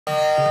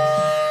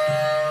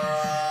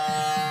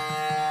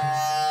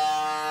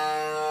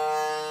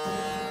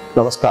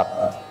நமஸ்கார்.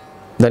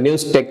 த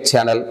NewsDeck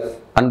channel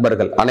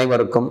அன்பர்கள்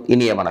அனைவருக்கும்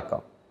இனிய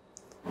வணக்கம்.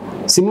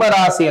 சிம்ம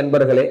ராசி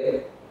அன்பர்களே,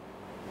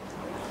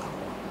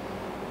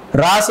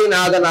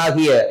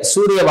 ராசிநாதனாகிய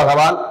சூரிய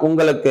பகவான்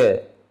உங்களுக்கு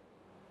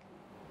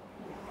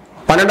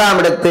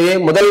 12ஆம் இடத்திலே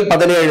முதல்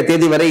 17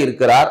 தேதி வரை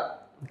இருக்கிறார்.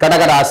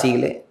 கடக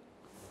ராசியிலே.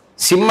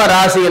 சிம்ம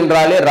ராசி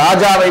என்றாலே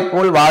ராஜாவை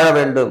போல் வாழ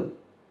வேண்டும்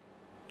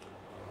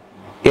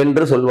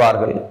என்று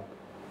சொல்வார்கள்.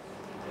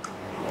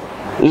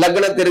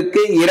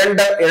 லக்னத்திற்கு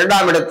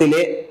இரண்டாம்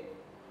இடத்திலே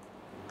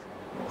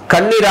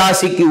கன்னி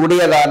ராசிக்கு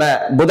உடையதான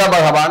புத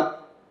பகவான்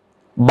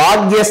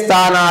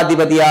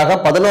பாக்யஸ்தானாதிபதியாக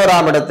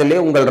 11ஆம் இடத்திலே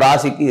உங்கள்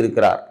ராசிக்கு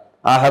இருக்கிறார்.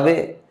 ஆகவே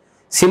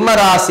சிம்ம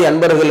ராசி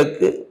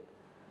அன்பர்களுக்கு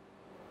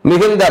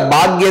மிகுந்த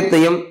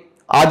பாக்கியத்தையும்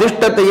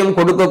அதிர்ஷ்டத்தையும்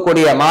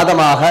கொடுக்கக்கூடிய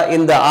மாதமாக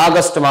இந்த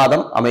ஆகஸ்ட்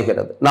மாதம்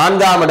அமைகிறது.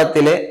 4ஆம்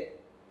இடத்திலே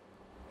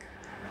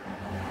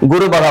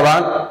குரு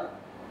பகவான்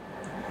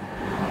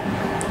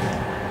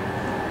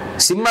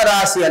சிம்ம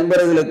ராசி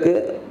அன்பர்களுக்கு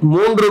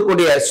 3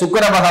 கூடிய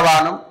சுக்கிர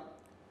பகவானும்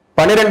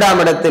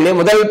 12ஆம் இடத்திலே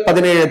முதல்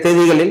 17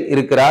 தேதிகளில்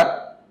இருக்கிறார்.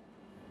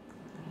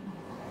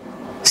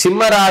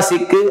 சிம்ம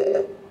ராசிக்கு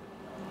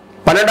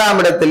 12ஆம்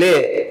இடத்திலே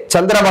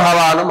சந்திர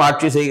பகவானும்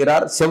ஆட்சி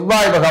செய்கிறார்.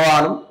 செவ்வாய்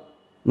பகவானும்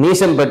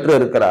நீசம் பெற்று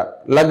இருக்கிறார்.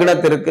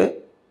 லக்னத்திற்கு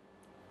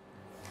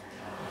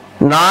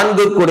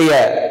 4 கூடிய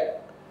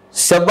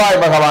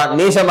செவ்வாய் பகவான்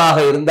நீசமாக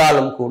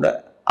இருந்தாலும் கூட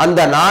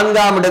அந்த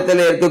 4ஆம்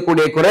இடத்தில்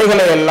இருக்கக்கூடிய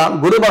குறைகளை எல்லாம்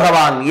குரு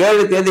பகவான்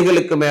 7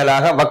 தேதிகளுக்கு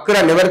மேலாக வக்ர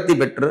நிவர்த்தி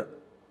பெற்று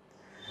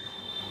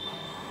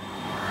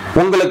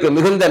உங்களுக்கு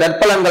மிகுந்த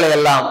நற்பலன்களை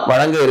எல்லாம்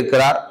வழங்க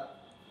இருக்கிறார்.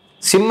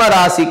 சிம்ம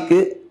ராசிக்கு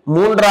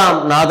 3ஆம்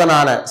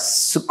நாதனான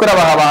சுக்கிர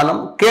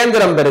பகவானும்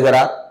கேந்திரம்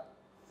பெறுகிறார்.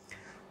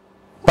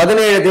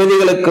 17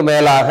 தேதிகளுக்கு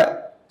மேலாக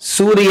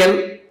சூரியன்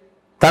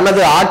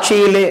தனது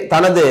ஆட்சியிலே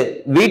தனது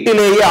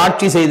வீட்டிலேயே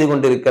ஆட்சி செய்து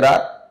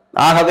கொண்டிருக்கிறார்.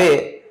 ஆகவே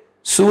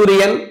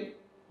சூரியன்,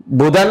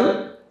 புதன்,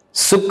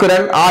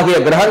 சுக்கிரன் ஆகிய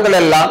கிரகங்கள்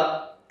எல்லாம்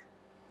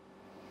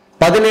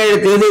 17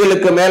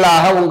 தேதிகளுக்கு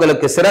மேலாக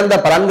உங்களுக்கு சிறந்த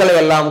பலன்களை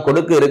எல்லாம்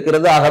கொடுக்க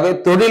இருக்கிறது. ஆகவே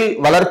தொழில்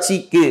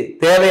வளர்ச்சிக்கு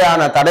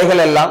தேவையான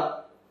தடைகள் எல்லாம்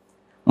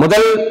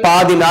முதல்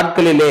பாதி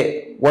நாட்களிலே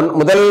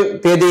முதல்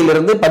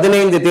தேதியிலிருந்து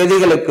 15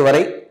 தேதிகளுக்கு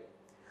வரை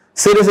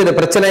சிறு சிறு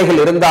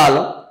பிரச்சனைகள்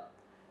இருந்தாலும்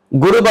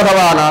குரு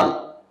பகவானால்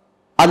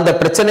அந்த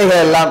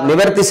பிரச்சனைகள் எல்லாம்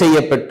நிவர்த்தி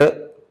செய்யப்பட்டு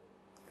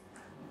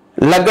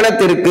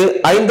லக்னத்திற்கு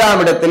 5ஆம்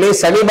இடத்திலே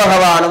சனி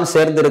பகவானும்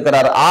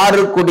சேர்ந்திருக்கிறார்.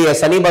 6 கூடிய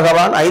சனி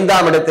பகவான்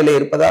 5ஆம் இடத்திலே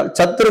இருப்பதால்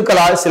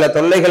சத்துருக்களால் சில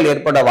தொல்லைகள்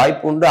ஏற்பட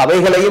வாய்ப்பு உண்டு.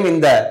 அவைகளையும்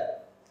இந்த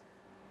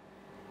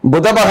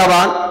புத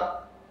பகவான்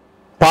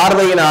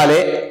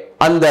பார்வையினாலே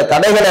அந்த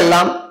தடைகள்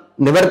எல்லாம்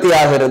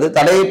நிவர்த்தியாகிறது.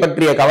 தடையை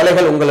பற்றிய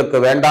கவலைகள் உங்களுக்கு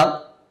வேண்டாம்.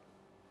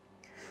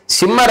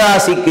 சிம்ம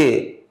ராசிக்கு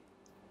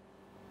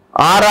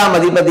 6ஆம்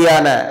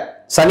அதிபதியான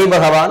சனி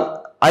பகவான்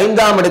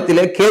 5ஆம்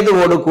இடத்திலே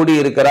கேதுவோடு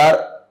கூடியிருக்கிறார்.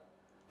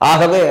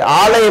 ஆகவே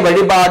ஆலய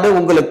வழிபாடு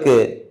உங்களுக்கு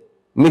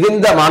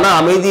மிகுந்த மன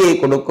அமைதியை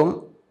கொடுக்கும்.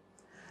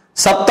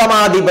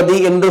 சப்தமாதிபதி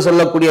என்று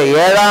சொல்லக்கூடிய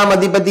 7ஆம்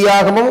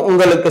அதிபதியாகவும்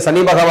உங்களுக்கு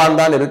சனி பகவான்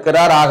தான்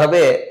இருக்கிறார்.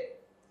 ஆகவே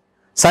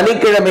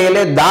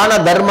சனிக்கிழமையிலே தான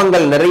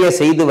தர்மங்கள் நிறைய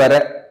செய்து வர,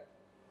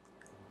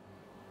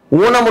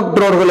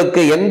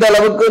 ஊனமுற்றோர்களுக்கு எந்த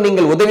அளவுக்கு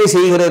நீங்கள் உதவி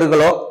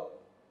செய்கிறீர்களோ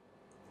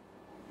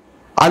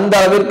அந்த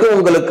அளவிற்கு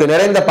உங்களுக்கு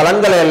நிறைந்த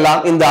பலன்களை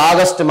எல்லாம் இந்த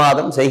ஆகஸ்ட்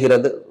மாதம்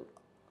செய்கிறது.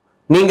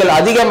 நீங்கள்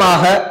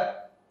அதிகமாக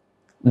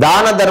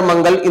தான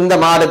தர்மங்கள் இந்த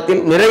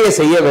மாதத்தில் நிறைய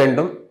செய்ய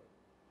வேண்டும்.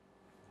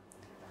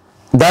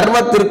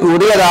 தர்மத்திற்கு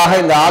உரியதாக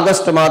இந்த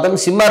ஆகஸ்ட் மாதம்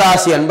சிம்ம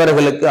ராசி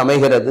அன்பர்களுக்கு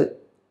அமைகிறது.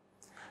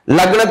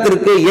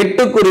 லக்னத்திற்கு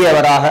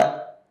 8க்குரியவராக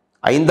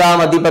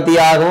 5ஆம்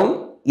அதிபதியாகவும்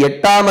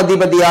 8ஆம்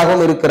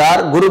அதிபதியாகவும்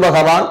இருக்கிறார் குரு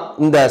பகவான்.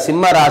 இந்த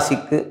சிம்ம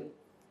ராசிக்கு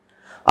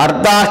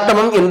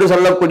அர்த்தாஷ்டமம் என்று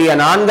சொல்லக்கூடிய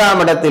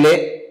 4ஆம் இடத்திலே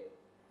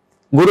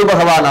குரு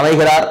பகவான்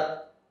அமைகிறார்.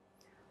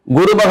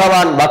 குரு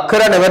பகவான்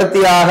வக்ர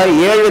நிவர்த்தியாக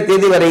 7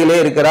 தேதி வரையிலே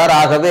இருக்கிறார்.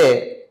 ஆகவே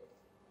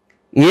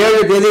 7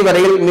 தேதி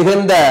வரையில்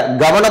மிகுந்த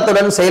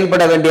கவனத்துடன்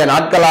செயல்பட வேண்டிய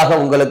நாட்களாக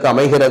உங்களுக்கு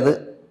அமைகிறது.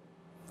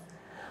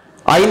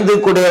 5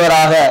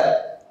 கூடியவராக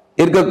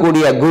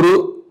இருக்கக்கூடிய குரு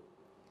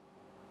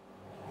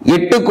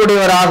 8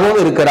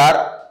 கூடியவராகவும் இருக்கிறார்.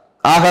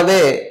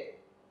 ஆகவே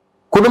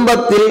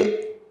குடும்பத்தில்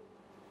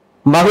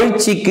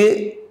மகிழ்ச்சிக்கு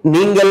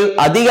நீங்கள்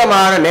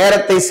அதிகமான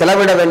நேரத்தை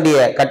செலவிட வேண்டிய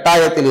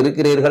கட்டாயத்தில்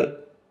இருக்கிறீர்கள்.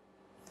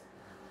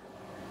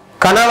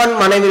 கணவன்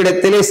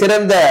மனைவியிடத்திலே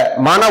சிறந்த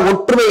மன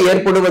ஒற்றுமை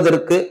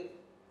ஏற்படுவதற்கு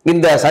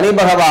இந்த சனி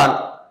பகவான்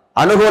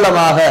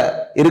அனுகூலமாக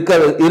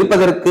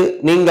இருப்பதற்கு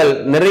நீங்கள்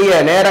நிறைய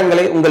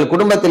நேரங்களை உங்கள்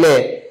குடும்பத்திலே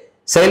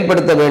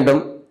செயல்படுத்த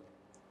வேண்டும்.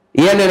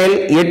 ஏனெனில்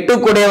 8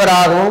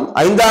 கூடியவராகவும்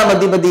 5ஆம்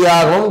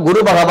அதிபதியாகவும்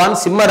குரு பகவான்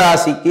சிம்ம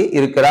ராசிக்கு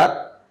இருக்கிறார்.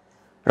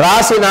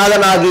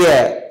 ராசிநாதனாகிய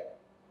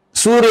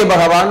சூரிய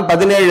பகவான்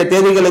 17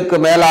 தேதிகளுக்கு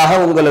மேலாக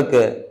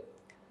உங்களுக்கு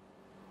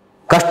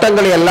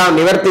கஷ்டங்களை எல்லாம்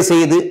நிவர்த்தி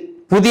செய்து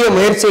புதிய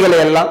முயற்சிகளை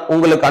எல்லாம்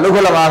உங்களுக்கு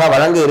அனுகூலமாக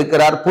வழங்க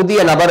இருக்கிறார். புதிய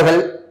நபர்கள்,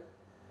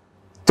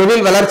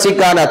 தொழில்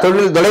வளர்ச்சிக்கான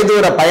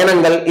தொலைதூர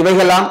பயணங்கள்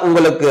இவைகளாம்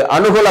உங்களுக்கு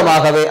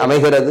அனுகூலமாகவே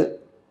அமைகிறது.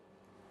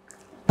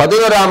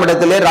 11ஆம்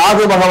இடத்திலே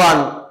ராகு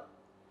பகவான்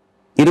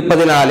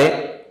இருப்பதினாலே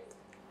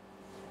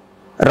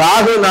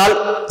ராகுனால்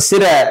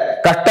சில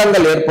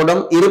கஷ்டங்கள்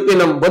ஏற்படும்.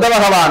 இருப்பினும் புத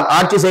பகவான்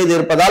ஆட்சி செய்து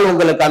இருப்பதால்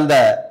உங்களுக்கு அந்த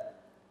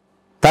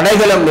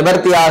தடைகளும்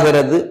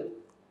நிவர்த்தியாகிறது.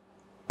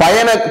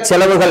 பயண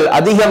செலவுகள்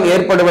அதிகம்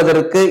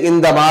ஏற்படுவதற்கு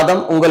இந்த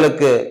மாதம்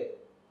உங்களுக்கு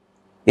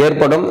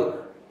ஏற்படும்.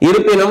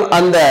 இருப்பினும்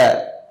அந்த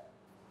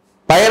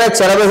பயண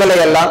செலவுகளை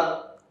எல்லாம்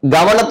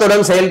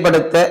கவனத்துடன்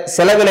செயல்படுத்த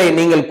செலவுகளை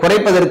நீங்கள்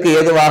குறைப்பதற்கு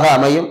ஏதுவாக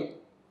அமையும்.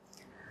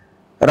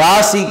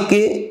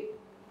 ராசிக்கு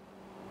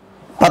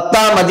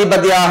 10ஆம்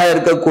அதிபதியாக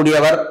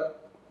இருக்கக்கூடியவர்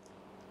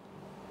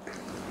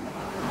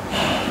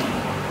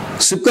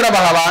சுக்கிர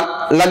பகவான்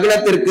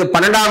லக்னத்திற்கு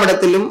 12ஆம்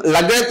இடத்திலும்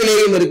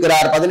லக்னத்திலேயும்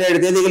இருக்கிறார். 17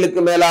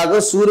 தேதிகளுக்கு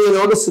மேலாக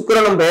சூரியனோடு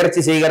சுக்கிரனும்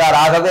பெயர்ச்சி செய்கிறார்.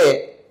 ஆகவே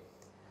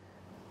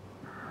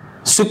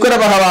சுக்கிர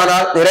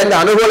பகவானால் நிறைந்த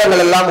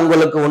அனுகூலங்கள் எல்லாம்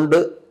உங்களுக்கு உண்டு.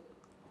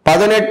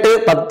 18,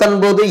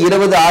 19,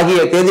 20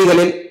 ஆகிய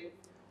தேதிகளில்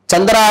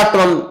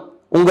சந்திராஷ்டமம்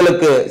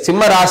உங்களுக்கு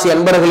சிம்ம ராசி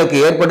அன்பர்களுக்கு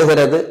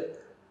ஏற்படுகிறது.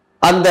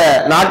 அந்த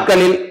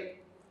நாட்களில்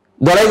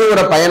தொலைதூர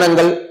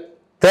பயணங்கள்,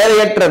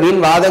 தேவையற்ற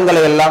வீண்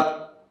வாதங்களை எல்லாம்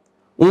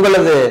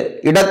உங்களது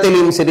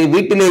இடத்திலேயும் சரி,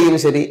 வீட்டிலேயும்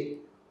சரி,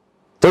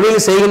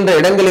 தொழில் செய்கின்ற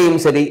இடங்களிலேயும்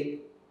சரி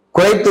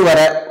குறைத்து வர,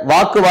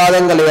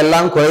 வாக்குவாதங்களை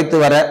எல்லாம் குறைத்து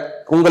வர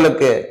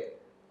உங்களுக்கு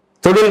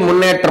தொழில்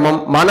முன்னேற்றமும்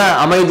மன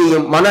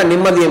அமைதியும் மன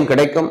நிம்மதியும்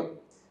கிடைக்கும்.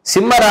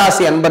 சிம்ம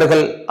ராசி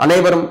அன்பர்கள்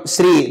அனைவரும்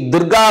ஸ்ரீ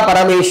துர்கா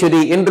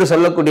பரமேஸ்வரி என்று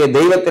சொல்லக்கூடிய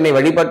தெய்வத்தினை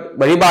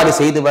வழிபாடு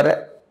செய்து வர,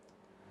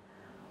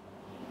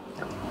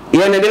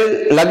 ஏனெனில்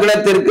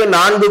லக்னத்திற்கு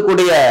 4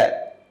 கூடிய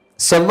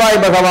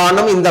செவ்வாய்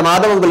பகவானும் இந்த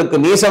மாதம் உங்களுக்கு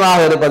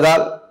மீசமாக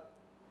இருப்பதால்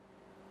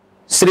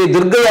ஸ்ரீ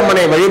துர்க்கை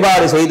அம்மனை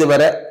வழிபாடு செய்து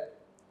வர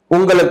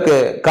உங்களுக்கு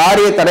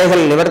காரிய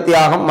தடைகள்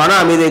நிவர்த்தியாகும், மன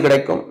அமைதி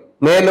கிடைக்கும்.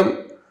 மேலும்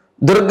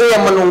துர்க்கை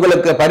அம்மன்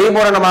உங்களுக்கு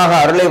பரிபூரணமாக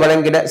அருளை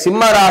வழங்கிட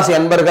சிம்ம ராசி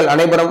அன்பர்கள்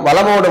அனைவரும்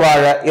வளமோடு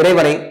வாழ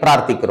இறைவனை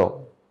பிரார்த்திக்கிறோம்.